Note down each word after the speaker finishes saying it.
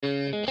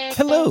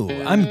Hello,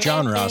 I'm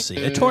John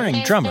Rossi, a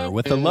touring drummer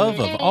with a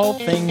love of all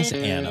things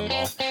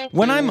animal.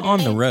 When I'm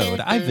on the road,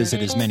 I visit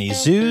as many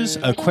zoos,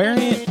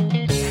 aquariums...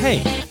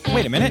 Hey,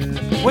 wait a minute.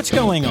 What's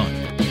going on?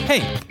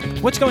 Hey,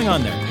 what's going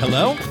on there?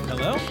 Hello?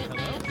 Hello?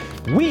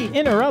 Hello? We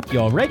interrupt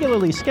your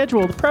regularly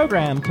scheduled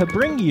program to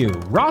bring you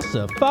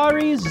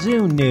Rossafari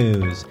Zoo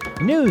News.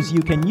 News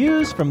you can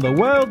use from the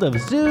world of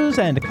zoos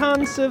and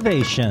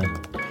conservation.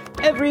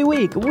 Every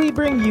week, we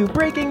bring you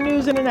breaking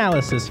news and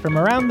analysis from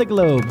around the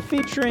globe,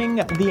 featuring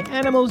the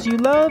animals you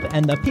love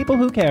and the people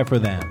who care for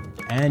them.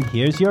 And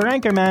here's your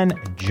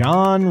anchorman,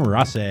 John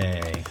Rossi.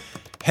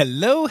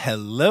 Hello,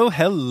 hello,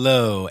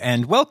 hello,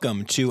 and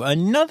welcome to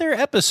another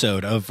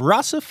episode of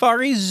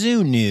Rossafari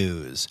Zoo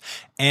News.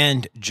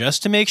 And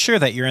just to make sure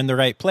that you're in the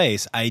right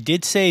place, I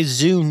did say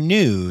zoo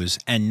news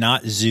and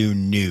not zoo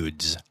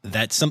nudes.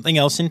 That's something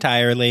else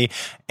entirely,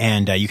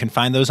 and you can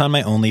find those on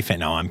my OnlyFans.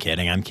 No, I'm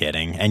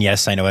kidding. And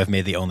yes, I know I've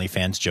made the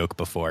OnlyFans joke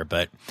before,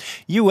 but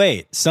you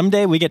wait.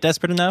 Someday we get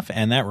desperate enough,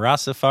 and that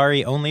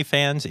Rossafari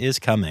OnlyFans is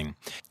coming.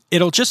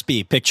 It'll just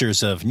be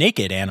pictures of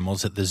naked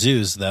animals at the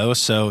zoos, though,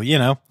 so,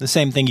 the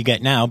same thing you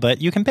get now,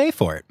 but you can pay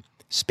for it.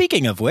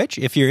 Speaking of which,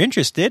 if you're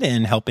interested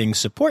in helping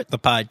support the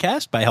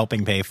podcast by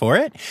helping pay for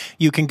it,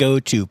 you can go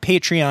to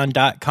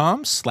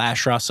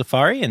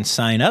patreon.com/Rossafari and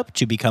sign up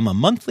to become a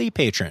monthly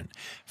patron.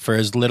 For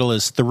as little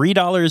as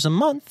 $3 a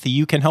month,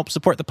 you can help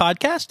support the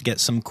podcast, get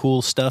some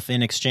cool stuff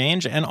in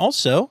exchange, and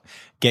also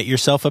get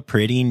yourself a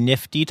pretty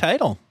nifty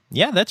title.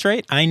 Yeah, that's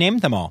right. I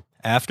named them all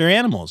after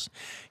animals.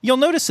 You'll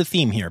notice a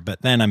theme here,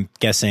 but then I'm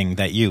guessing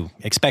that you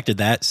expected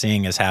that,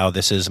 seeing as how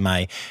this is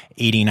my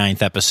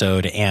 89th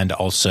episode, and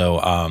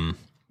also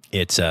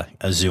it's a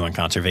zoo and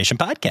conservation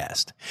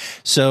podcast.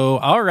 So,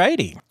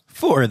 alrighty.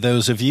 For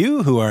those of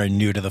you who are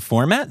new to the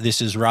format,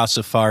 this is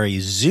Rossafari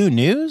Zoo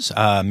News.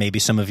 Maybe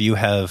some of you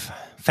have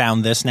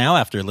found this now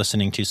after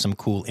listening to some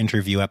cool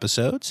interview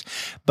episodes.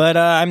 But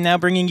I'm now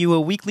bringing you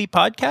a weekly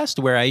podcast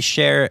where I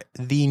share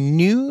the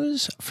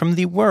news from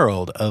the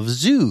world of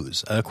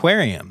zoos,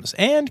 aquariums,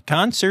 and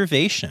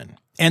conservation.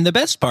 And the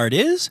best part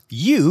is,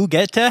 you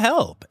get to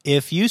help.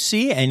 If you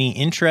see any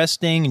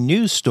interesting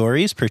news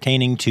stories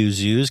pertaining to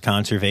zoos,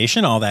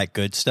 conservation, all that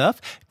good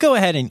stuff, go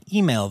ahead and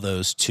email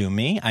those to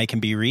me. I can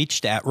be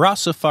reached at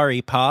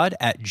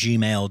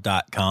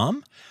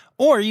rossafaripod@gmail.com.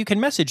 Or you can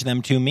message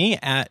them to me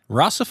at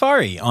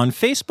Rossafari on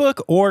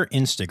Facebook or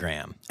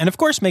Instagram. And of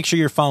course, make sure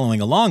you're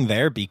following along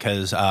there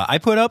because I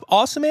put up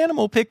awesome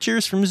animal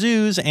pictures from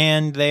zoos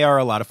and they are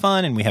a lot of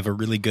fun and we have a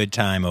really good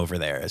time over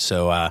there.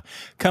 So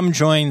come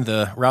join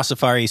the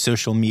Rossafari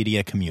social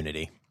media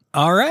community.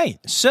 All right.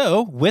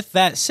 So with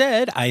that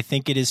said, I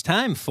think it is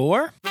time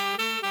for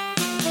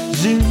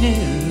Zoo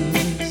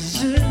News.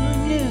 Zoo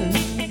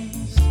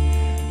News.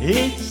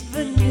 It's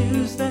the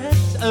news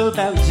that's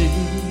about zoos.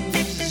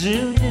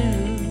 Zoo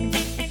News.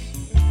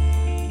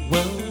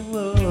 Whoa,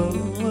 whoa,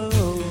 whoa,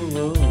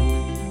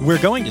 whoa.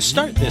 We're going to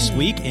start this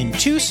week in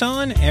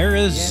Tucson,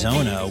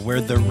 Arizona,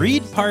 where the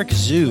Reed Park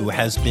Zoo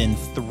has been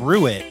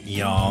through it,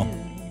 y'all.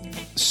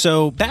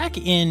 So back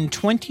in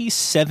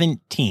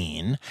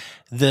 2017,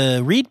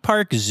 the Reed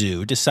Park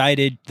Zoo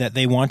decided that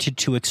they wanted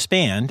to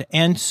expand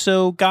and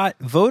so got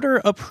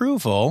voter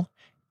approval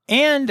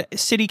and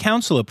city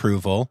council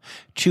approval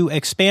to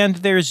expand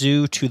their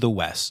zoo to the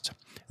west.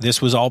 This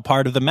was all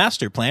part of the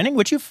master planning,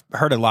 which you've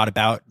heard a lot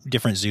about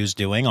different zoos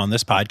doing on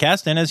this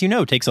podcast, and as you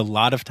know, takes a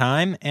lot of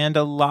time and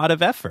a lot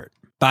of effort.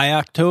 By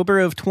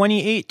October of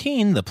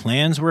 2018, the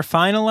plans were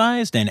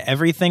finalized and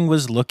everything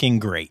was looking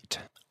great.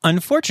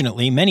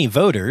 Unfortunately, many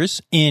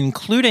voters,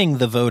 including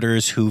the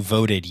voters who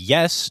voted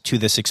yes to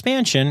this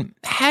expansion,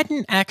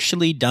 hadn't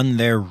actually done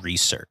their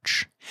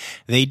research.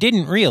 They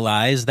didn't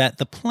realize that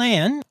the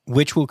plan,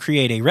 which will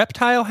create a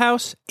reptile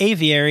house,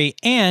 aviary,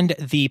 and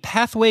the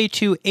Pathway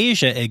to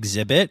Asia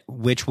exhibit,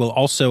 which will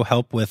also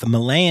help with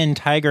Malayan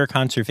tiger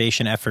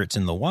conservation efforts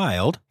in the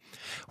wild,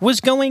 was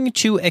going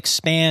to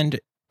expand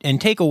and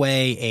take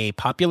away a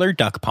popular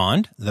duck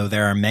pond, though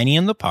there are many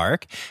in the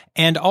park,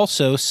 and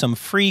also some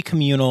free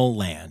communal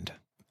land.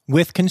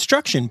 With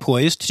construction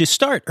poised to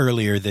start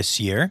earlier this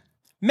year,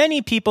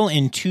 many people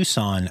in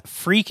Tucson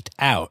freaked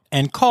out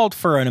and called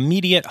for an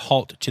immediate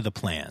halt to the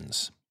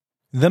plans.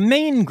 The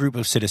main group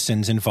of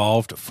citizens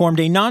involved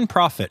formed a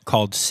nonprofit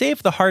called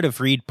Save the Heart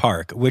of Reed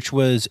Park, which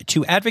was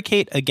to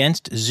advocate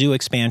against zoo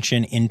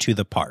expansion into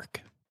the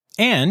park.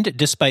 And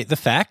despite the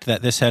fact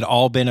that this had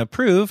all been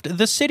approved,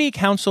 the city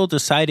council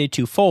decided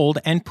to fold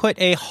and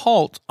put a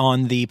halt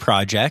on the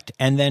project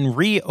and then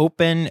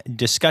reopen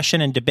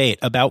discussion and debate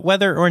about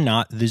whether or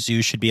not the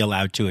zoo should be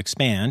allowed to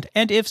expand,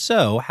 and if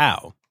so,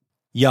 how.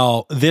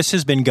 Y'all, this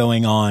has been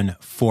going on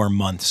for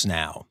months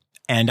now,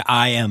 and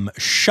I am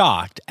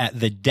shocked at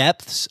the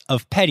depths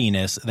of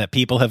pettiness that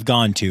people have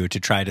gone to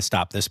try to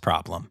stop this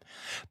problem.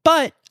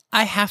 But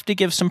I have to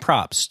give some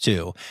props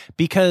too,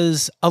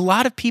 because a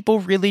lot of people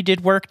really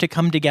did work to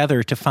come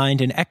together to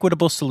find an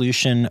equitable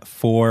solution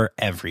for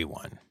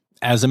everyone.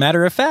 As a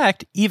matter of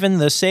fact, even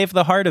the Save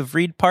the Heart of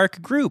Reed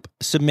Park group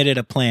submitted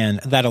a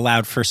plan that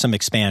allowed for some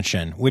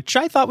expansion, which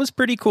I thought was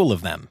pretty cool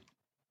of them.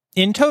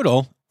 In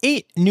total,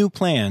 8 new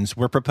plans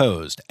were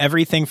proposed,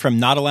 everything from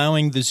not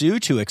allowing the zoo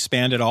to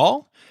expand at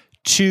all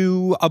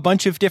to a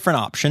bunch of different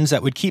options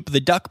that would keep the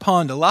duck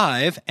pond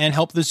alive and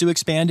help the zoo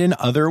expand in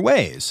other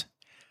ways.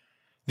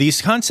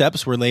 These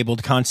concepts were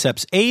labeled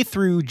concepts A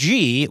through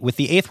G, with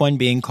the 8th one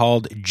being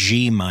called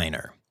G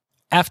minor.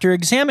 After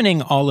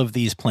examining all of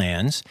these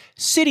plans,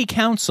 City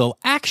Council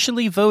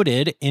actually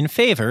voted in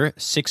favor,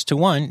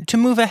 6-1, to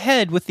move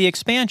ahead with the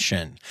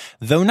expansion,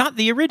 though not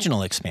the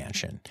original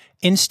expansion.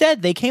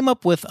 Instead, they came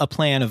up with a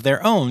plan of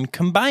their own,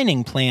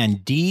 combining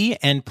Plan D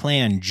and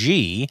Plan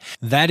G,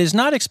 that is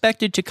not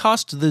expected to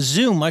cost the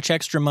zoo much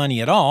extra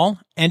money at all,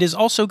 and is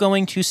also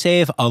going to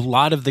save a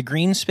lot of the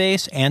green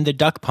space and the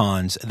duck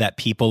ponds that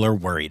people are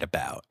worried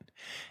about.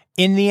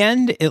 In the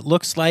end, it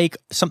looks like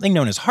something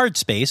known as hard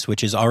space,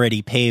 which is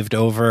already paved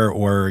over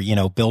or,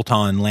 built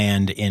on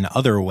land in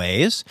other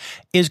ways,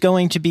 is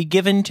going to be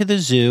given to the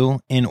zoo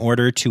in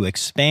order to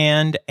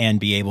expand and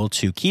be able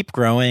to keep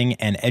growing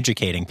and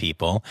educating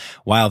people,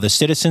 while the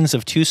citizens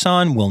of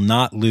Tucson will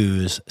not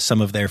lose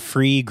some of their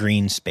free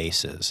green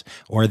spaces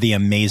or the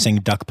amazing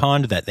duck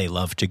pond that they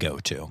love to go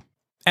to.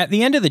 At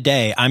the end of the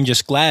day, I'm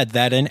just glad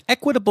that an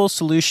equitable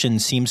solution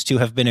seems to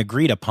have been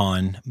agreed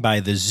upon by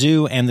the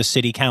zoo and the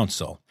city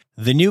council.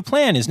 The new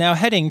plan is now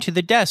heading to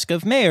the desk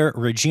of Mayor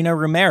Regina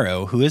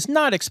Romero, who is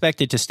not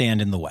expected to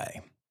stand in the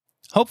way.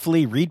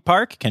 Hopefully, Reed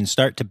Park can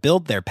start to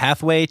build their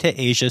pathway to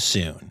Asia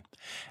soon.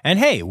 And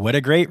hey, what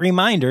a great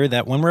reminder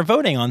that when we're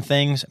voting on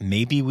things,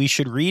 maybe we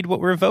should read what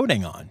we're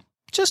voting on.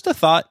 Just a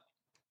thought.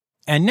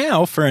 And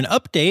now for an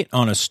update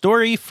on a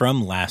story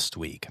from last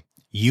week.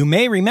 You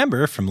may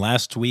remember from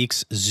last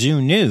week's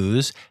Zoo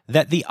News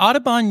that the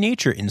Audubon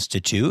Nature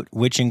Institute,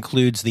 which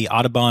includes the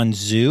Audubon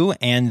Zoo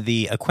and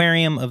the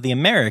Aquarium of the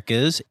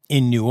Americas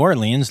in New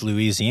Orleans,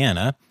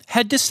 Louisiana,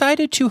 had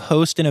decided to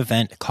host an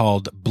event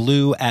called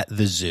Blue at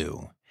the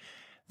Zoo.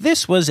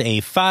 This was a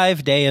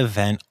 5-day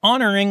event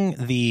honoring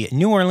the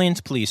New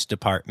Orleans Police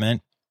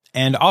Department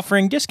and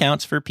offering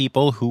discounts for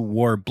people who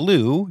wore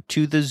blue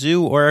to the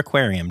zoo or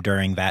aquarium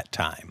during that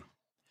time.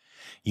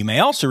 You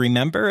may also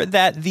remember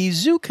that the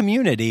zoo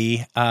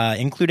community,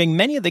 including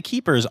many of the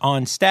keepers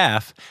on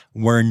staff,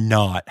 were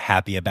not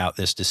happy about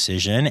this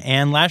decision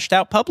and lashed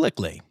out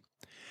publicly.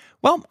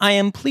 Well, I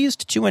am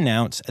pleased to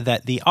announce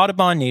that the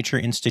Audubon Nature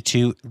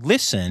Institute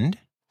listened,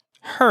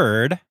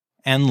 heard,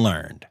 and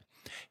learned.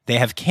 They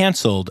have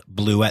canceled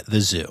Blue at the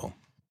Zoo.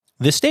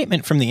 The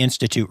statement from the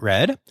Institute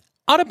read,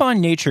 Audubon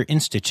Nature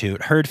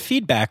Institute heard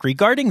feedback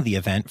regarding the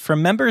event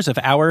from members of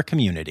our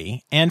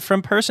community and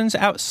from persons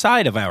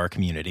outside of our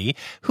community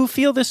who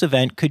feel this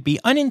event could be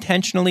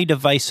unintentionally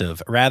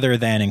divisive rather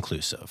than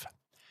inclusive.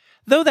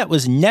 Though that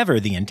was never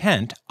the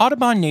intent,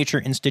 Audubon Nature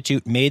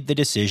Institute made the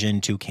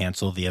decision to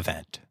cancel the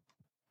event.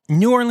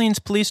 New Orleans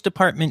Police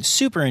Department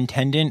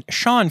Superintendent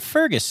Sean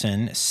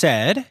Ferguson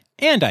said,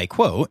 and I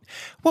quote,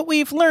 "What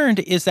we've learned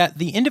is that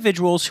the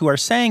individuals who are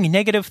saying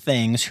negative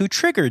things who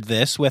triggered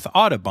this with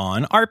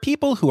Audubon are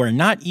people who are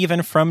not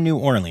even from New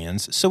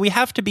Orleans, so we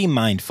have to be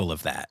mindful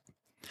of that."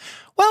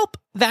 Well,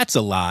 that's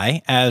a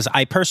lie, as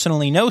I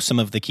personally know some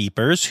of the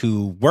keepers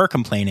who were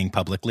complaining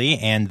publicly,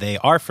 and they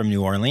are from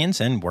New Orleans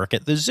and work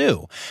at the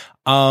zoo.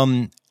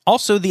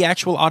 Also, the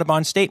actual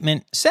Audubon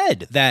statement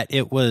said that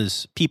it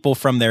was people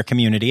from their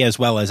community as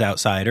well as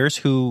outsiders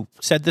who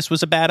said this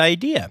was a bad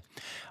idea.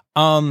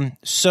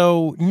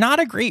 So not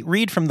a great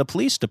read from the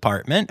police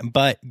department,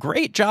 but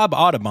great job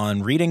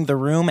Audubon reading the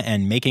room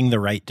and making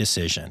the right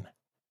decision.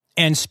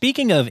 And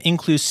speaking of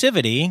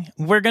inclusivity,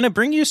 we're going to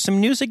bring you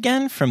some news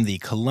again from the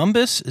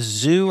Columbus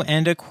Zoo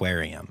and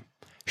Aquarium.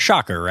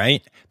 Shocker,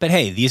 right? But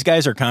hey, these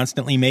guys are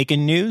constantly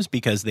making news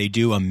because they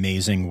do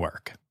amazing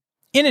work.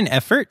 In an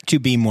effort to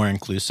be more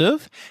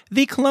inclusive,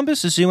 the Columbus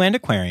Zoo and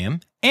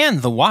Aquarium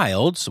and the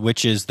Wilds,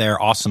 which is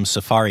their awesome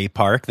safari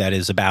park that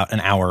is about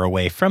an hour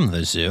away from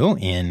the zoo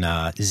in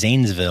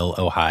Zanesville,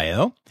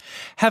 Ohio,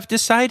 have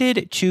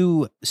decided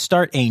to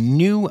start a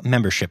new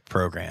membership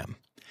program.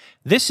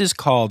 This is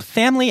called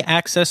Family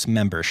Access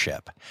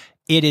Membership.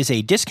 It is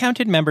a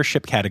discounted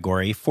membership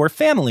category for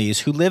families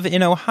who live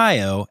in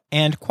Ohio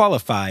and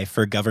qualify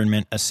for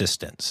government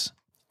assistance.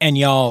 And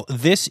y'all,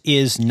 this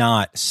is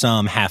not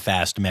some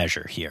half-assed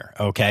measure here,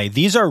 okay?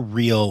 These are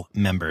real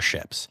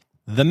memberships.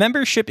 The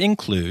membership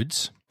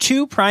includes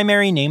 2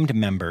 primary named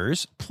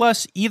members,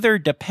 plus either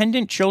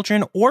dependent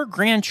children or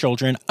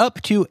grandchildren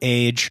up to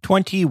age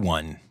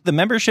 21. The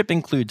membership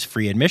includes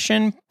free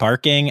admission,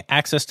 parking,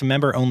 access to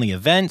member-only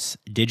events,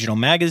 digital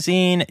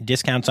magazine,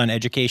 discounts on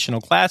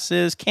educational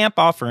classes, camp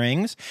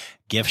offerings,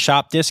 gift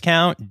shop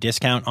discount,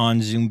 discount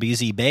on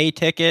Zoombezi Bay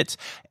tickets,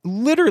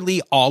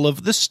 literally all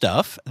of the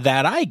stuff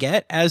that I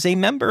get as a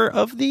member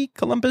of the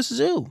Columbus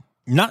Zoo.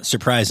 Not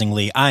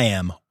surprisingly, I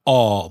am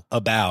all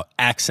about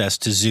access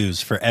to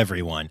zoos for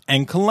everyone.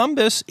 And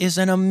Columbus is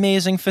an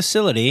amazing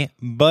facility,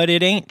 but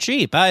it ain't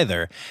cheap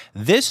either.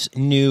 This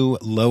new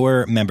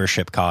lower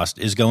membership cost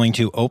is going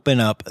to open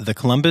up the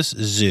Columbus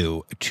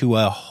Zoo to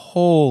a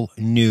whole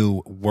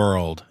new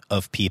world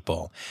of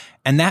people.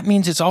 And that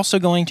means it's also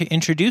going to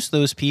introduce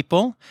those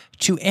people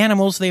to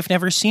animals they've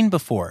never seen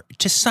before,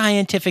 to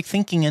scientific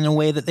thinking in a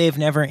way that they've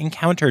never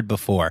encountered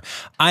before.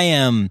 I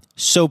am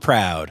so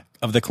proud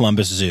of the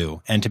Columbus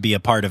Zoo and to be a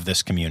part of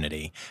this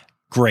community.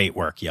 Great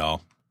work,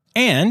 y'all.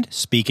 And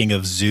speaking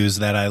of zoos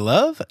that I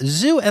love,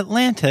 Zoo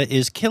Atlanta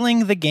is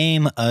killing the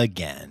game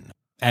again.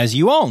 As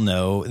you all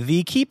know,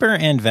 the keeper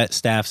and vet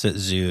staffs at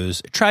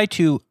zoos try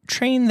to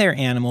train their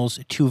animals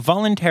to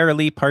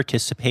voluntarily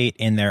participate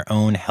in their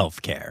own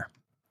health care.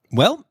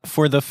 Well,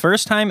 for the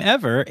first time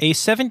ever, a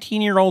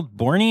 17-year-old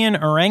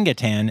Bornean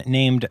orangutan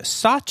named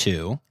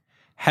Satu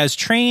has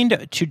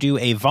trained to do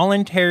a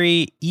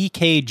voluntary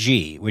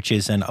EKG, which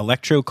is an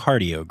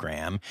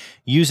electrocardiogram,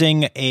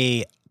 using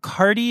a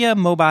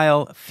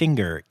cardiomobile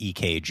finger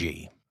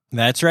EKG.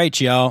 That's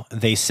right, y'all.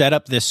 They set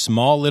up this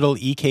small little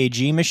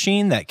EKG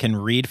machine that can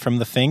read from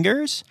the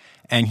fingers,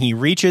 and he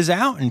reaches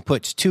out and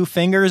puts 2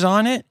 fingers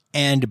on it,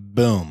 and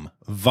boom,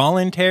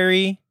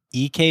 voluntary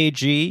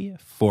EKG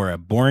for a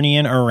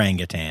Bornean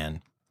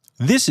orangutan.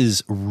 This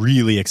is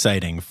really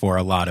exciting for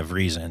a lot of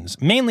reasons,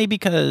 mainly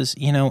because,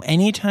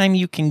 anytime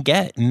you can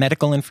get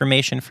medical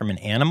information from an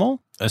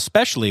animal,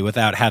 especially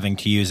without having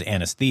to use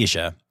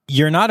anesthesia,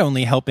 you're not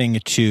only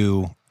helping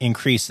to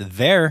increase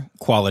their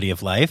quality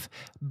of life,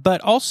 but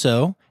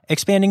also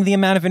expanding the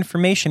amount of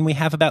information we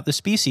have about the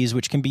species,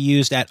 which can be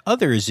used at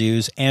other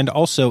zoos and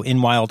also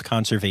in wild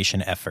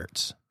conservation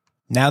efforts.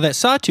 Now that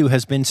Satu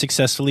has been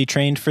successfully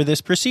trained for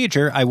this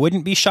procedure, I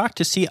wouldn't be shocked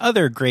to see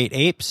other great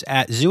apes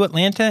at Zoo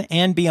Atlanta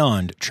and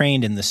beyond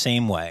trained in the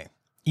same way.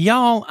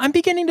 Y'all, I'm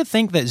beginning to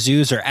think that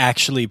zoos are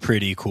actually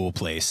pretty cool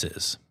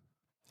places.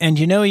 And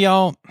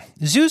y'all,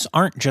 zoos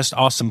aren't just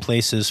awesome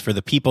places for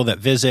the people that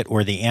visit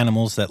or the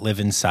animals that live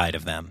inside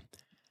of them.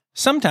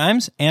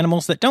 Sometimes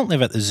animals that don't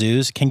live at the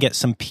zoos can get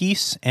some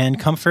peace and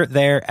comfort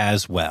there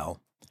as well.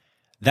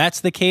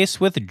 That's the case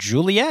with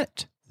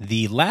Juliet,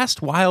 the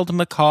last wild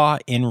macaw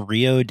in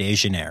Rio de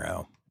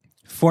Janeiro.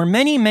 For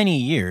many, many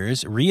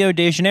years, Rio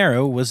de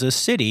Janeiro was a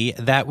city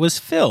that was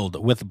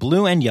filled with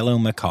blue and yellow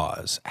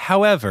macaws.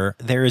 However,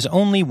 there is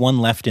only one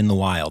left in the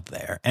wild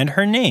there, and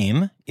her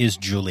name is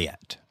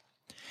Juliet.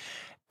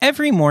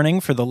 Every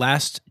morning for the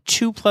last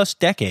 2+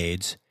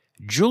 decades,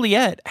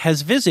 Juliet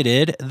has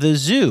visited the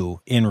zoo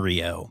in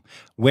Rio,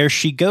 where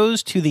she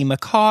goes to the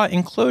macaw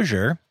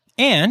enclosure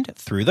and,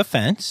 through the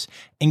fence,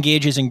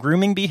 engages in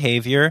grooming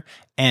behavior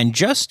and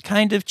just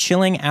kind of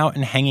chilling out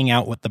and hanging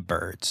out with the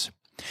birds.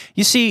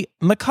 You see,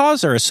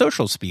 macaws are a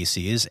social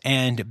species,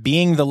 and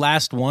being the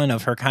last one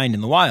of her kind in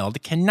the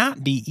wild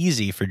cannot be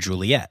easy for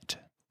Juliet.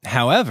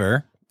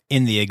 However,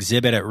 in the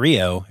exhibit at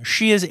Rio,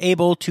 she is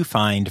able to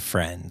find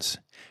friends.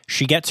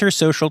 She gets her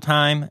social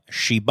time,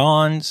 she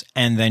bonds,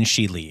 and then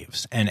she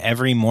leaves, and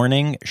every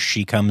morning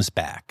she comes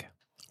back.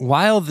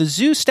 While the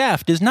zoo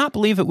staff does not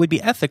believe it would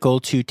be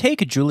ethical to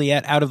take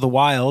Juliet out of the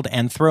wild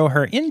and throw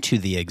her into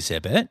the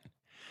exhibit,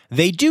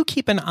 they do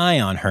keep an eye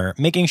on her,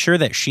 making sure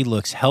that she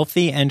looks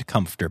healthy and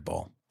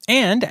comfortable.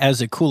 And as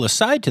a cool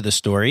aside to the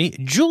story,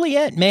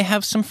 Juliet may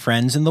have some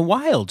friends in the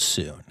wild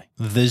soon.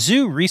 The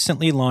zoo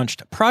recently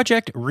launched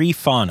Project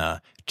Refauna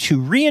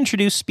to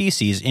reintroduce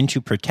species into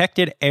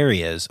protected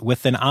areas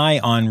with an eye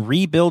on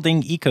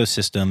rebuilding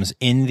ecosystems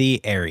in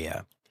the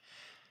area.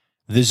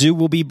 The zoo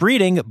will be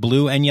breeding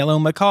blue and yellow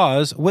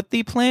macaws with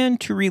the plan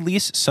to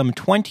release some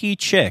 20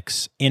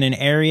 chicks in an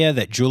area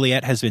that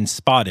Juliet has been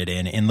spotted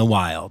in the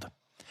wild.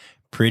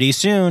 Pretty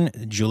soon,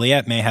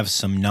 Juliet may have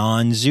some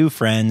non-zoo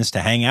friends to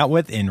hang out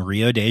with in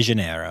Rio de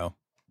Janeiro.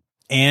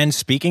 And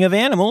speaking of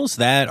animals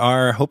that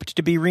are hoped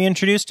to be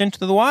reintroduced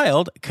into the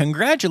wild,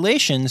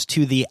 congratulations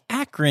to the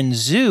Akron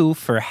Zoo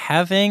for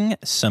having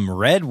some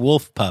red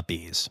wolf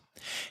puppies.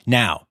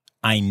 Now,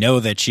 I know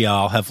that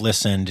y'all have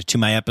listened to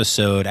my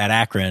episode at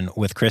Akron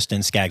with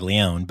Kristen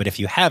Scaglione, but if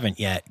you haven't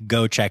yet,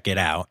 go check it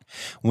out.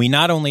 We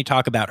not only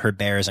talk about her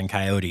bears and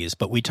coyotes,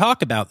 but we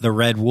talk about the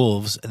red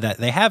wolves that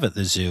they have at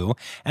the zoo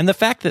and the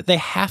fact that they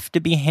have to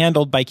be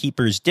handled by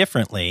keepers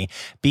differently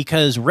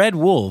because red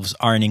wolves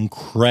are an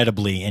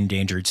incredibly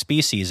endangered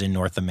species in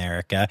North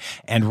America,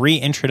 and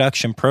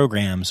reintroduction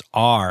programs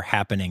are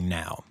happening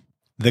now.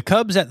 The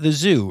cubs at the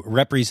zoo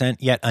represent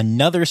yet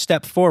another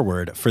step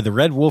forward for the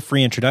Red Wolf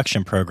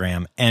Reintroduction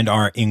Program and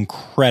are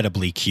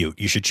incredibly cute.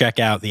 You should check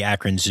out the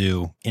Akron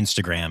Zoo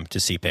Instagram to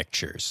see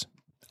pictures.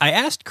 I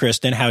asked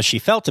Kristen how she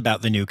felt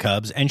about the new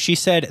cubs, and she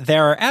said,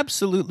 "There are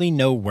absolutely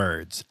no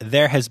words.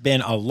 There has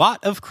been a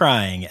lot of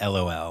crying,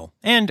 LOL."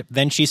 And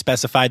then she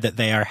specified that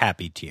they are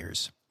happy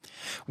tears.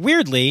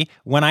 Weirdly,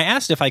 when I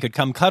asked if I could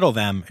come cuddle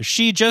them,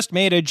 she just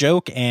made a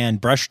joke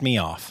and brushed me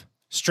off.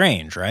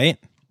 Strange, right?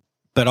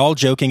 But all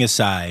joking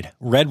aside,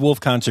 red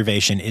wolf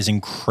conservation is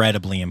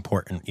incredibly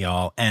important,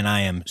 y'all, and I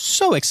am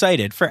so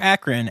excited for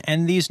Akron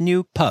and these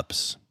new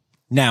pups.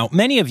 Now,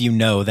 many of you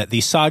know that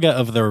the saga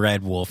of the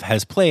red wolf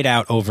has played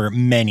out over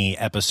many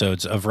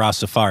episodes of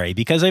Rossafari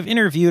because I've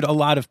interviewed a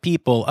lot of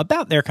people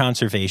about their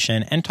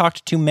conservation and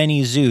talked to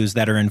many zoos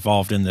that are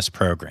involved in this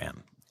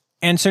program.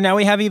 And so now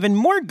we have even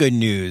more good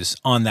news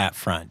on that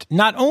front.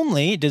 Not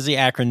only does the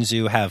Akron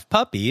Zoo have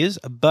puppies,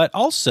 but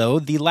also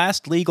the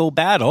last legal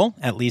battle,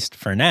 at least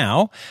for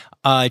now,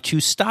 to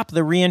stop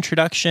the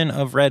reintroduction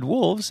of red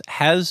wolves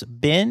has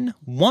been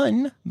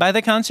won by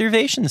the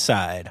conservation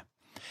side.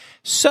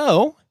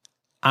 So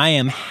I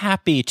am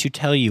happy to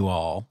tell you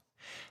all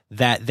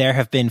that there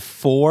have been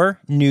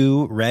 4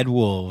 new red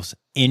wolves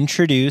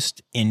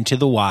introduced into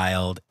the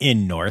wild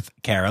in North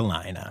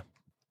Carolina.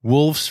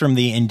 Wolves from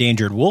the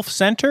Endangered Wolf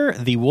Center,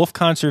 the Wolf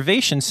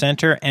Conservation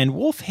Center, and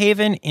Wolf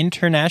Haven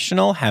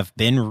International have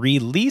been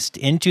released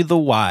into the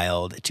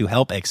wild to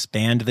help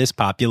expand this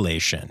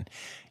population.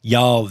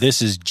 Y'all,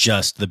 this is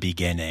just the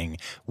beginning.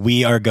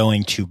 We are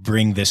going to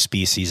bring this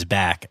species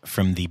back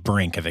from the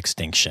brink of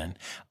extinction.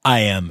 I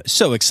am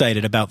so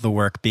excited about the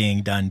work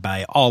being done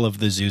by all of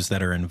the zoos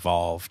that are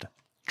involved.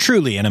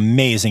 Truly an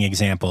amazing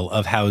example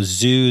of how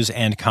zoos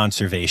and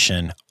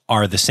conservation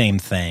are the same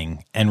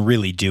thing and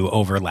really do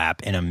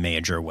overlap in a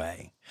major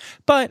way.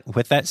 But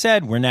with that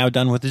said, we're now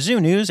done with the zoo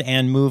news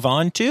and move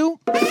on to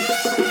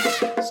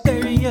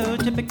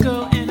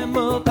Stereotypical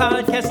Animal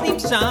Podcast Theme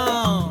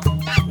Song.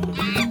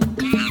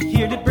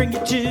 Here to bring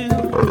you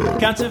to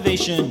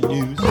conservation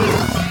news.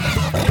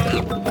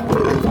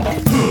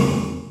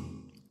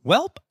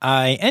 Welp,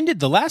 I ended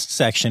the last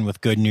section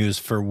with good news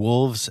for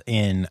wolves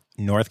in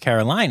North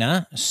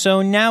Carolina,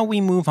 so now we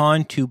move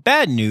on to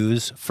bad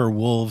news for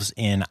wolves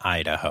in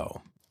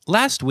Idaho.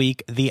 Last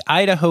week, the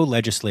Idaho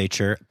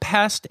legislature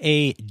passed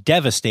a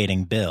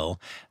devastating bill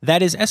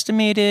that is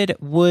estimated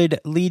would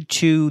lead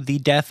to the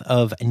death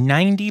of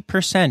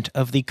 90%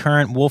 of the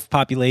current wolf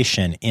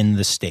population in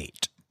the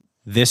state.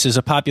 This is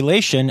a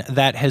population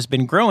that has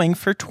been growing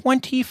for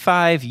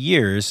 25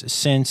 years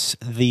since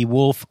the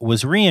wolf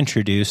was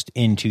reintroduced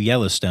into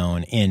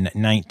Yellowstone in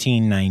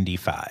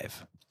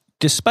 1995.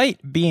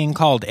 Despite being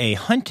called a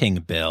hunting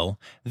bill,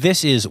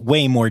 this is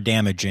way more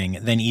damaging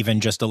than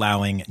even just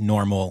allowing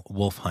normal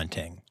wolf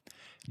hunting.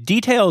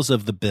 Details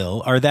of the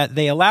bill are that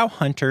they allow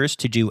hunters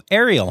to do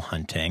aerial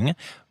hunting,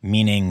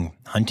 meaning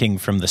hunting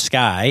from the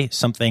sky,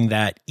 something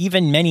that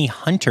even many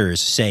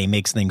hunters say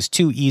makes things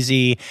too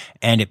easy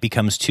and it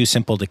becomes too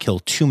simple to kill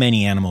too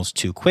many animals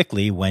too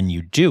quickly when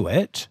you do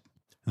it.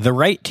 The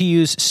right to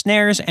use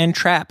snares and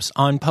traps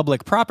on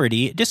public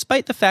property,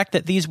 despite the fact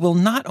that these will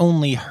not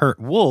only hurt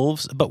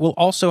wolves, but will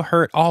also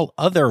hurt all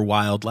other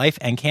wildlife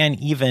and can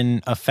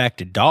even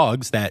affect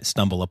dogs that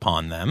stumble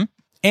upon them.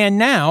 And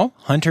now,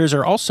 hunters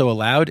are also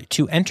allowed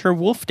to enter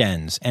wolf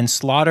dens and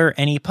slaughter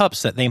any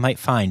pups that they might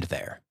find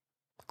there.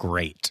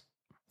 Great.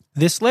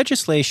 This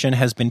legislation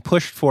has been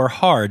pushed for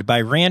hard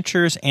by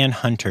ranchers and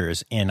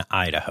hunters in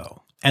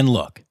Idaho. And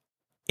look,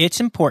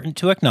 it's important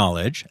to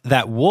acknowledge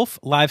that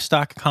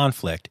wolf-livestock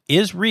conflict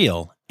is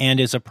real and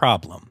is a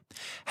problem.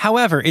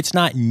 However, it's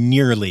not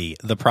nearly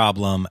the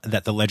problem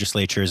that the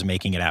legislature is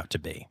making it out to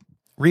be.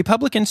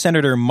 Republican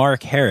Senator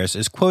Mark Harris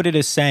is quoted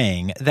as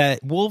saying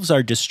that wolves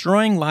are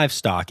destroying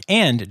livestock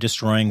and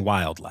destroying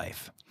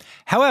wildlife.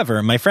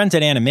 However, my friends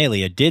at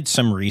Animalia did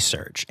some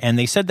research, and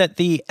they said that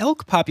the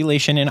elk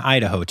population in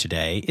Idaho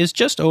today is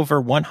just over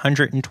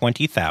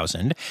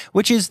 120,000,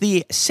 which is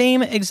the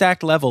same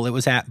exact level it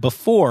was at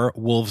before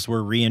wolves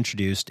were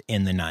reintroduced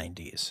in the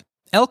 90s.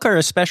 Elk are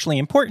especially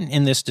important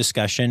in this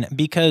discussion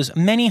because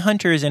many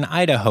hunters in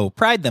Idaho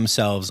pride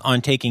themselves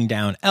on taking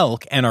down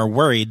elk and are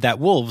worried that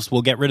wolves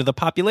will get rid of the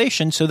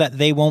population so that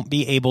they won't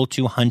be able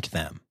to hunt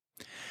them.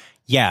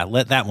 Yeah,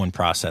 let that one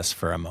process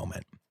for a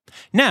moment.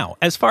 Now,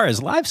 as far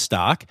as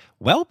livestock,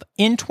 welp,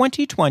 in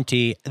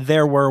 2020,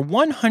 there were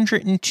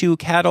 102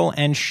 cattle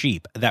and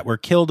sheep that were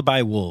killed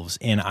by wolves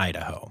in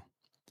Idaho.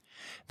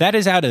 That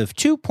is out of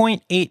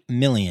 2.8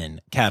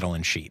 million cattle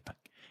and sheep.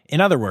 In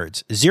other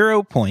words,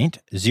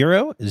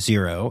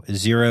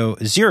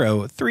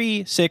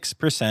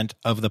 0.00036%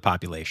 of the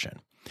population.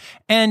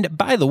 And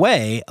by the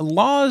way,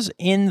 laws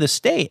in the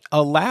state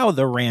allow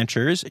the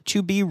ranchers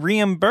to be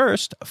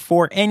reimbursed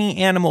for any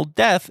animal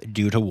death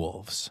due to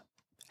wolves.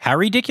 How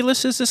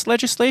ridiculous is this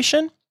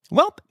legislation?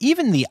 Well,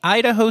 even the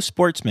Idaho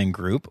Sportsman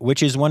Group,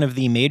 which is one of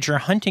the major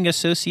hunting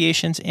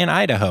associations in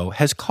Idaho,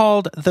 has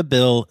called the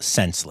bill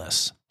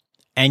senseless.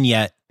 And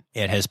yet,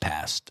 it has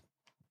passed.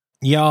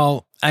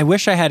 Y'all, I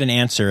wish I had an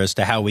answer as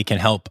to how we can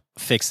help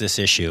fix this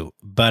issue,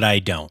 but I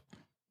don't.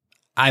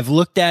 I've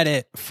looked at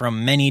it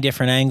from many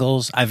different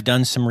angles. I've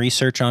done some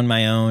research on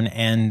my own,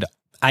 and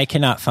I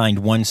cannot find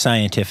one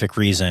scientific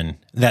reason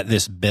that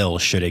this bill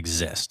should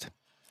exist.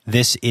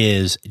 This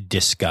is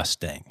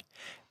disgusting.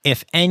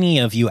 If any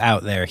of you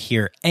out there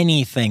hear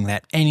anything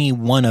that any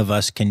one of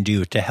us can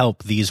do to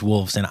help these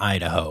wolves in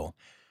Idaho,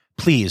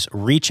 please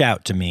reach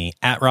out to me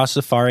at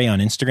Rossafari on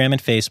Instagram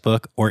and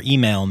Facebook or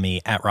email me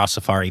at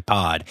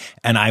RossaFariPod,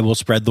 and I will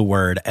spread the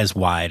word as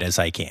wide as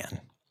I can.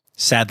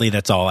 Sadly,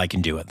 that's all I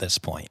can do at this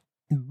point.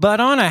 But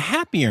on a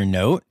happier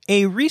note,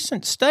 a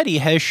recent study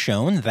has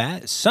shown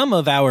that some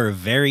of our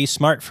very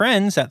smart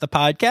friends at the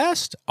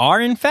podcast are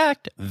in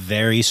fact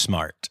very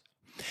smart.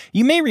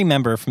 You may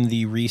remember from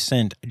the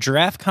recent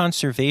Giraffe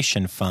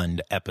Conservation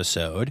Fund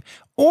episode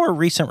or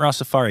recent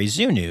Rossafari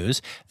Zoo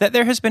news that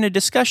there has been a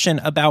discussion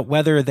about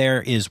whether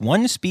there is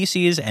 1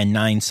 species and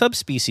 9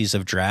 subspecies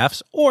of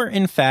giraffes or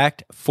in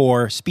fact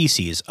 4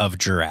 species of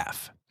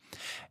giraffe.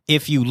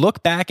 If you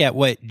look back at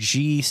what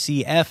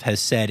GCF has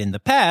said in the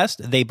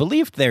past, they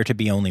believed there to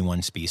be only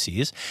 1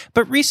 species,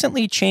 but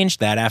recently changed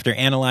that after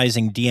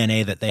analyzing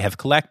DNA that they have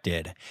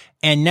collected.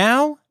 And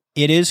now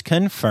it is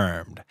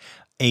confirmed.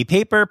 A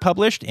paper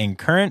published in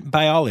Current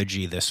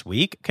Biology this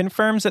week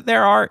confirms that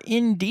there are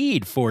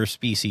indeed 4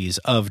 species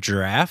of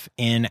giraffe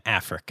in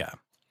Africa.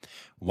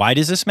 Why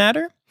does this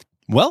matter?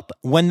 Well,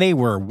 when they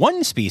were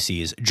 1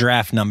 species,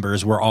 giraffe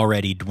numbers were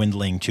already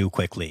dwindling too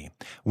quickly.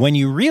 When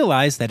you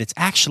realize that it's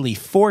actually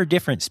 4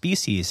 different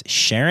species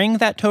sharing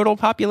that total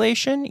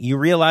population, you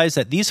realize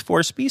that these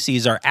 4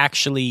 species are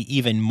actually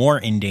even more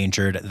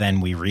endangered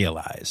than we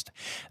realized.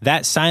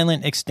 That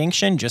silent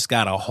extinction just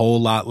got a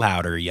whole lot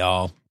louder,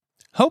 y'all.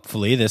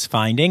 Hopefully, this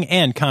finding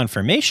and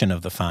confirmation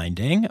of the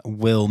finding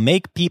will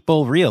make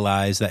people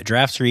realize that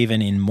giraffes are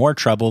even in more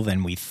trouble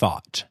than we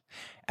thought.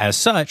 As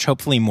such,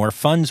 hopefully more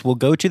funds will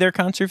go to their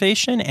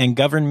conservation and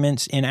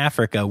governments in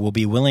Africa will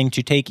be willing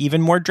to take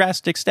even more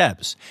drastic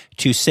steps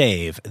to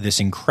save this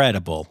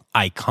incredible,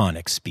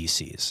 iconic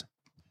species.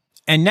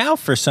 And now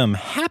for some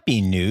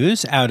happy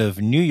news out of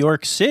New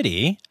York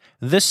City.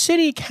 The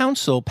City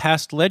Council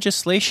passed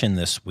legislation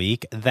this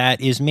week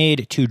that is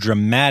made to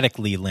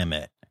dramatically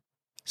limit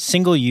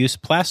single-use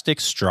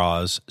plastic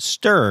straws,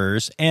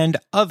 stirrers, and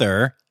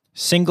other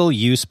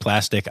single-use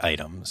plastic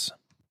items.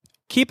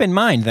 Keep in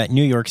mind that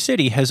New York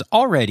City has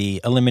already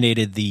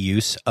eliminated the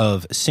use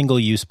of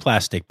single-use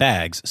plastic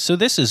bags, so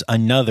this is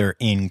another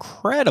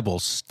incredible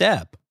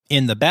step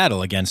in the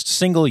battle against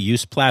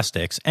single-use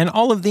plastics and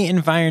all of the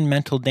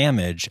environmental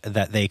damage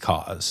that they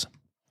cause.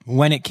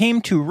 When it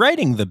came to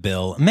writing the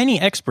bill, many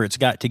experts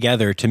got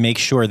together to make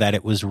sure that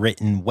it was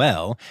written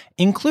well,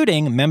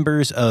 including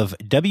members of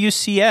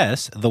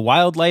WCS, the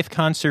Wildlife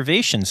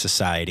Conservation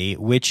Society,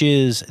 which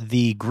is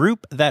the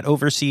group that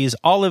oversees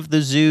all of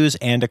the zoos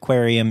and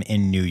aquarium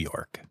in New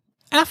York.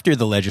 After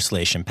the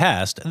legislation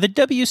passed, the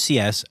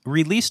WCS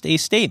released a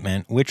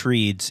statement which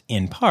reads,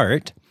 in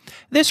part,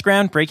 "This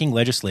groundbreaking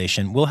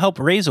legislation will help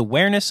raise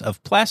awareness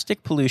of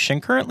plastic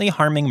pollution currently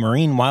harming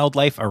marine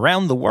wildlife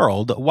around the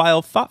world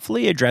while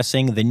thoughtfully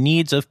addressing the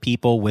needs of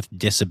people with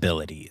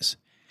disabilities."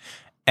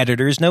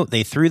 Editors note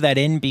they threw that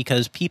in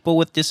because people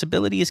with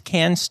disabilities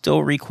can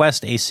still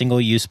request a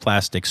single-use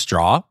plastic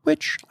straw,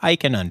 which I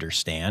can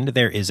understand.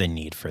 There is a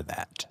need for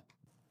that.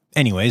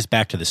 Anyways,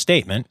 back to the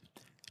statement.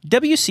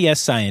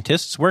 WCS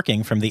scientists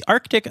working from the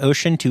Arctic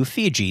Ocean to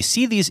Fiji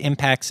see these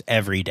impacts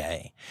every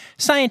day.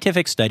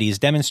 Scientific studies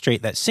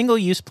demonstrate that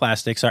single-use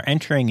plastics are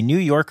entering New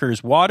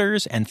Yorkers'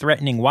 waters and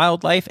threatening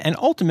wildlife and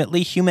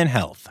ultimately human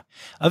health.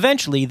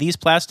 Eventually, these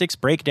plastics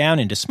break down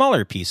into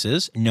smaller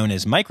pieces, known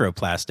as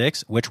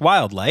microplastics, which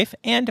wildlife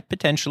and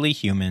potentially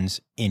humans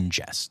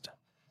ingest.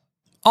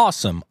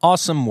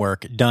 Awesome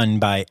work done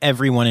by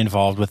everyone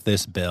involved with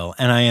this bill,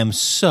 and I am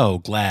so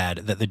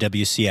glad that the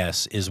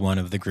WCS is one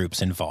of the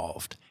groups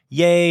involved.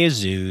 Yay,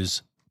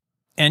 zoos.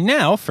 And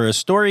now for a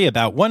story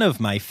about one of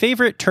my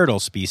favorite turtle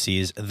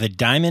species, the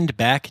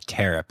diamondback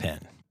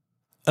terrapin.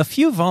 A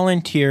few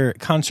volunteer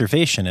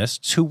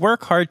conservationists who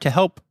work hard to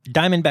help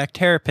diamondback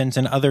terrapins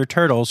and other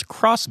turtles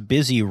cross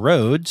busy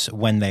roads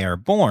when they are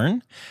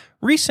born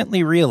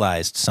recently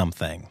realized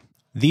something.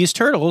 These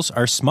turtles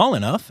are small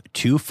enough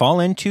to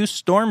fall into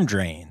storm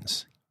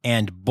drains.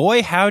 And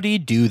boy howdy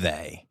do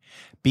they.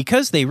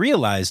 Because they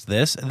realized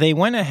this, they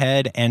went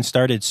ahead and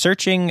started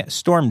searching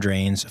storm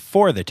drains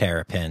for the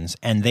terrapins,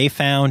 and they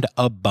found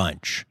a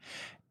bunch.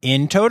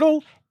 In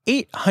total,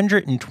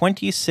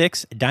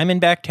 826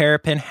 diamondback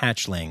terrapin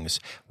hatchlings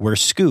were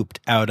scooped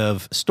out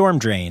of storm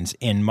drains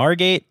in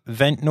Margate,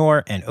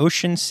 Ventnor, and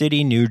Ocean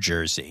City, New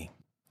Jersey.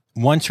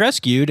 Once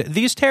rescued,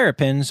 these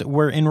terrapins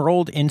were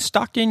enrolled in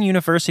Stockton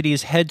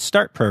University's Head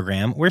Start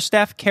program, where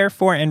staff care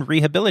for and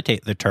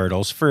rehabilitate the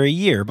turtles for a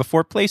year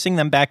before placing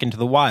them back into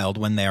the wild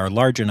when they are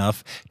large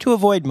enough to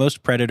avoid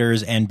most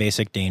predators and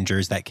basic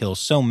dangers that kill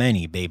so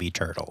many baby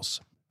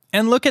turtles.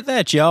 And look at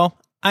that, y'all.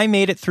 I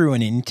made it through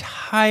an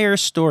entire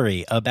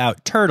story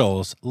about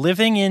turtles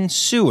living in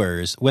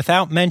sewers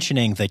without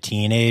mentioning the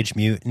Teenage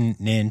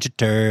Mutant Ninja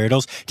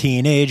Turtles,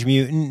 Teenage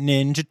Mutant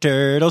Ninja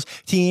Turtles,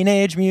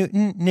 Teenage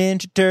Mutant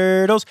Ninja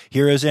Turtles,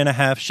 Heroes in a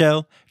Half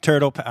Shell,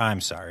 Turtle... I'm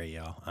sorry,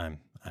 y'all.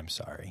 I'm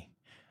sorry.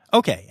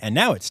 Okay, and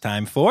now it's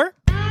time for...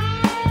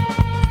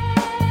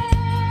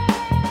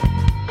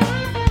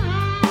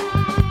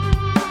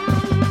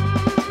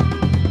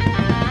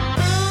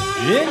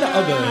 In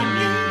Other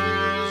News.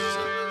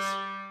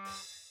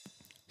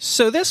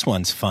 So this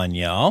one's fun,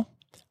 y'all.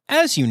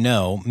 As you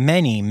know,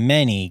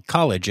 many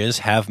colleges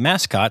have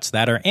mascots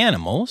that are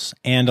animals,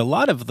 and a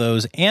lot of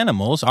those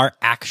animals are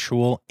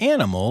actual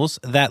animals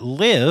that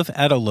live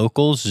at a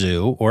local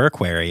zoo or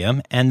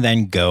aquarium and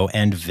then go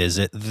and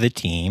visit the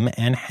team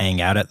and hang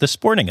out at the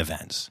sporting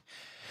events.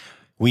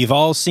 We've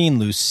all seen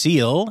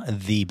Lucille,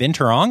 the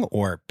binturong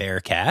or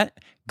bearcat,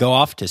 go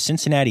off to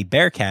Cincinnati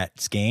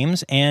Bearcats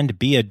games and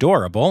be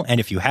adorable. And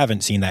if you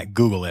haven't seen that,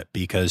 Google it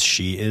because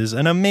she is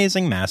an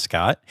amazing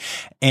mascot.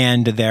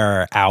 And there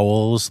are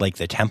owls like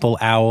the Temple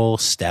Owl,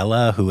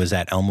 Stella, who is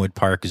at Elmwood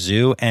Park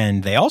Zoo.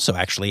 And they also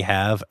actually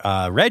have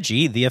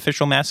Reggie, the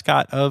official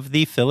mascot of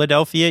the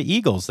Philadelphia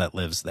Eagles that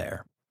lives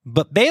there.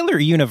 But Baylor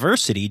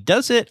University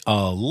does it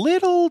a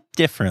little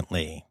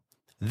differently.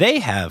 They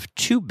have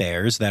 2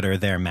 bears that are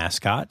their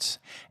mascots,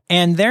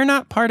 and they're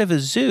not part of a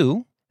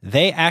zoo.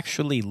 They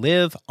actually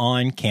live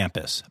on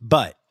campus.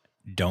 But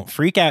don't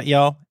freak out,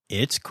 y'all.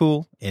 It's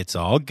cool. It's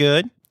all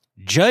good.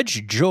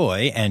 Judge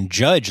Joy and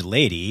Judge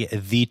Lady,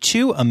 the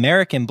 2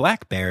 American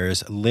black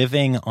bears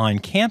living on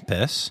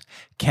campus,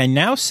 can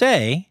now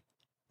say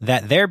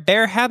that their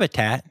bear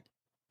habitat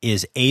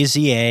is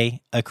AZA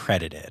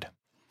accredited.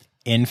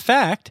 In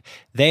fact,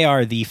 they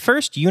are the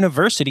first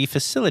university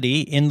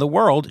facility in the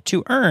world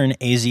to earn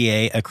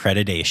AZA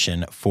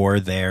accreditation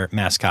for their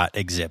mascot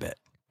exhibit.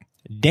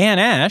 Dan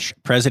Ash,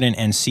 president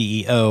and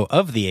CEO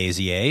of the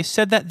AZA,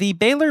 said that the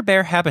Baylor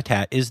Bear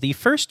Habitat is the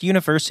first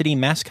university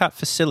mascot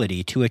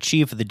facility to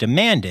achieve the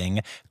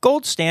demanding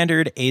gold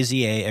standard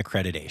AZA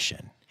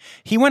accreditation.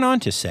 He went on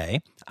to say,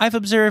 "I've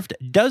observed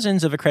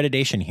dozens of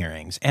accreditation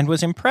hearings and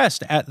was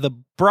impressed at the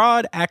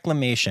broad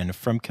acclamation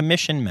from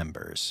commission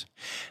members.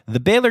 The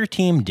Baylor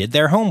team did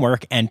their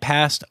homework and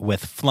passed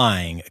with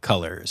flying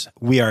colors.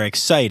 We are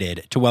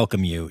excited to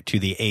welcome you to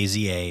the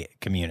AZA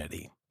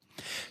community."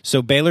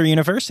 So Baylor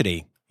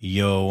University,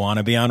 you want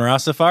to be on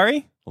Ross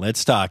Safari?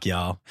 Let's talk,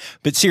 y'all.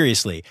 But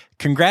seriously,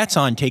 congrats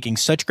on taking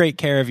such great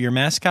care of your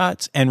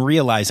mascots and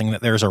realizing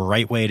that there's a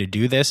right way to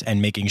do this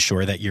and making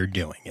sure that you're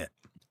doing it.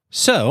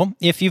 So,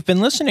 if you've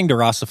been listening to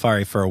Ross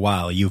Safari for a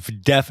while,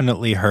 you've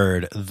definitely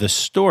heard the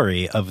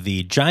story of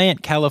the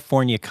giant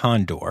California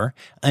condor,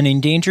 an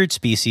endangered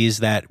species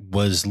that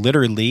was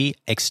literally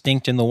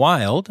extinct in the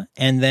wild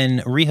and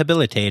then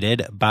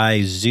rehabilitated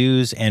by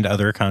zoos and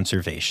other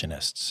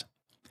conservationists.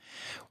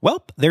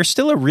 Well, they're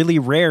still a really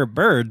rare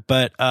bird,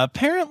 but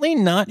apparently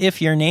not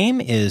if your name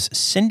is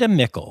Cinda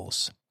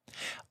Mickles.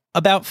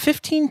 About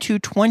 15 to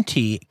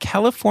 20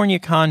 California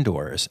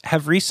condors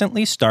have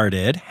recently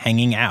started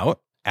hanging out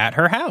at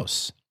her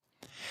house.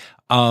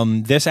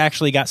 This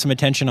actually got some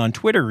attention on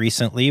Twitter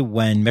recently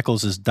when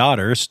Mickles'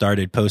 daughter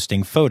started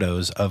posting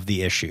photos of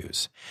the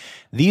issues.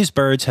 These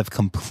birds have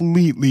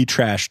completely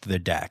trashed the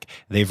deck.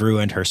 They've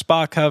ruined her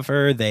spa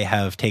cover. They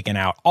have taken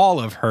out all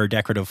of her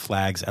decorative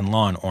flags and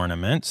lawn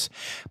ornaments.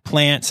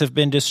 Plants have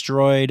been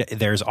destroyed.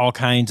 There's all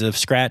kinds of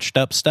scratched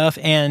up stuff.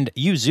 And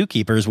you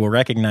zookeepers will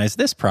recognize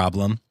this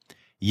problem.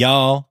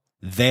 Y'all,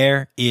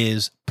 there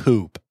is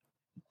poop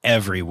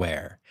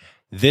everywhere.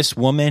 This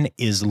woman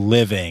is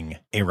living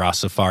a Ross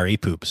Safari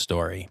poop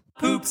story.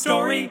 Poop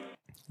story.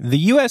 The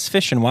U.S.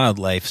 Fish and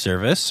Wildlife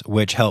Service,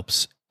 which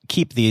helps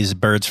keep these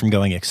birds from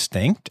going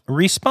extinct,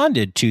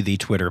 responded to the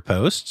Twitter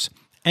posts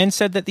and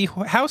said that the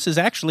house is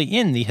actually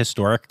in the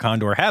historic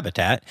condor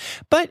habitat,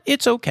 but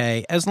it's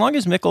okay as long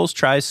as Mickles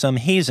tries some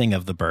hazing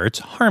of the birds,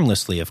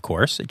 harmlessly, of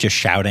course, just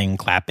shouting,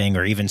 clapping,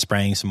 or even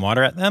spraying some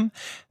water at them.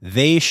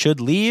 They should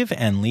leave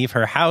and leave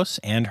her house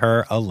and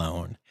her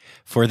alone.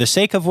 For the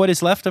sake of what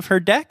is left of her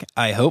deck,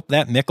 I hope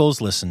that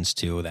Mickles listens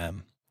to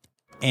them.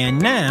 And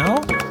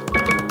now,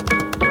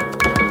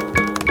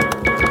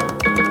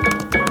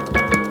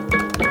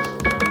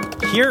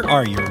 here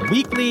are your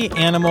weekly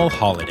animal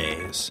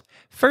holidays.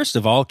 First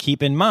of all,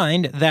 keep in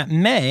mind that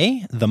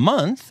May, the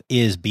month,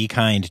 is Be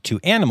Kind to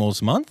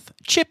Animals Month,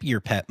 Chip Your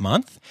Pet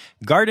Month,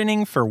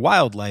 Gardening for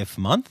Wildlife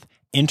Month,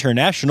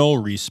 International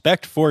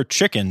Respect for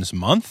Chickens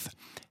Month,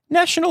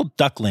 National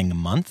Duckling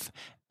Month,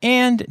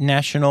 and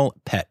National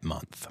Pet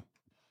Month.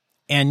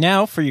 And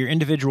now for your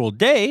individual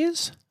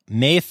days.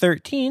 May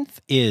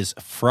 13th is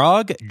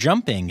Frog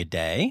Jumping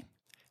Day.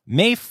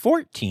 May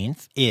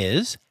 14th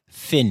is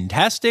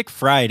Fantastic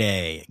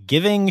Friday,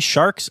 Giving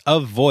Sharks a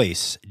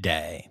Voice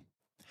Day.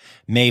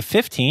 May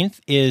 15th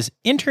is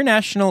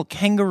International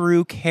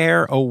Kangaroo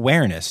Care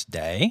Awareness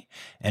Day,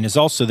 and is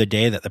also the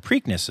day that the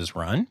Preakness is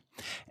run.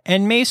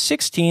 And May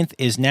 16th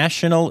is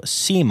National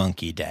Sea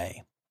Monkey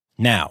Day.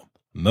 Now,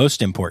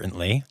 most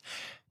importantly,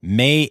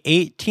 May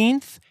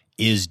 18th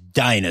is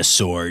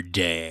Dinosaur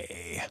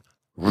Day.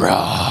 Roar!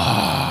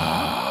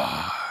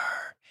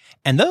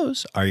 And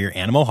those are your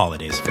animal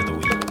holidays for the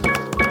week.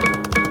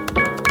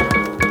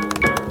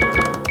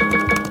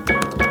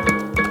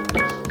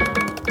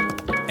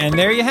 And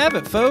there you have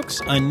it,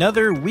 folks.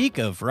 Another week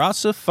of Raw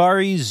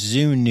Safari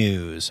Zoo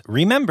news.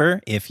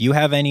 Remember, if you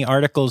have any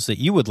articles that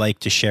you would like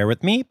to share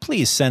with me,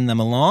 please send them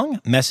along.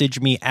 Message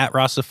me at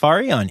Raw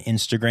Safari on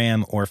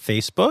Instagram or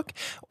Facebook,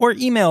 or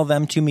email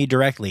them to me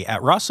directly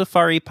at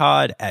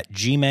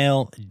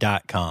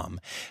rawsafaripod@gmail.com.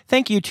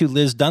 Thank you to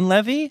Liz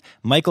Dunleavy,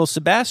 Michael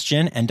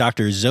Sebastian, and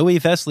Dr. Zoe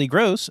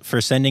Vesely-Gross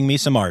for sending me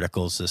some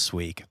articles this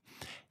week.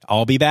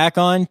 I'll be back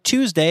on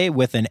Tuesday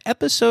with an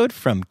episode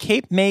from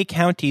Cape May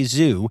County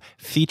Zoo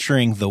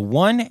featuring the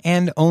one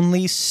and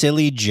only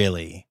Silly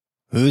Jilly.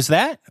 Who's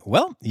that?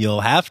 Well,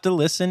 you'll have to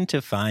listen to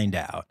find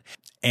out.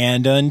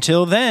 And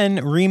until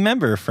then,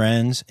 remember,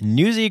 friends,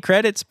 Newsy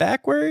credits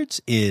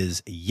backwards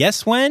is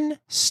Yeswen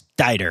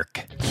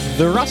Steiderk.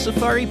 The Raw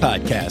Safari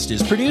podcast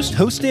is produced,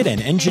 hosted, and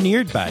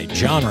engineered by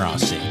John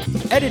Rossi.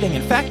 Editing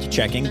and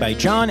fact-checking by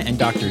John and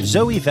Dr.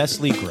 Zoe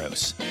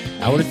Vesely-Gross.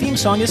 Our theme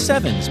song is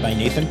Sevens by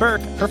Nathan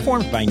Burke,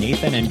 performed by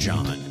Nathan and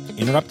John.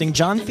 Interrupting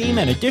John theme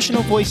and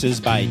additional voices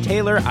by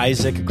Taylor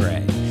Isaac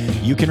Gray.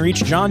 You can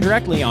reach John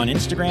directly on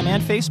Instagram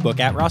and Facebook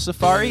at Raw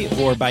Safari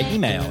or by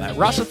email at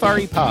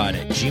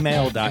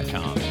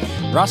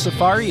rawsafaripod@gmail.com. Raw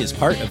Safari is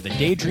part of the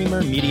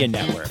Daydreamer Media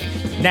Network.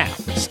 Now,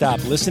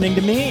 stop listening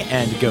to me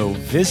and go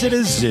visit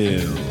a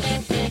zoo.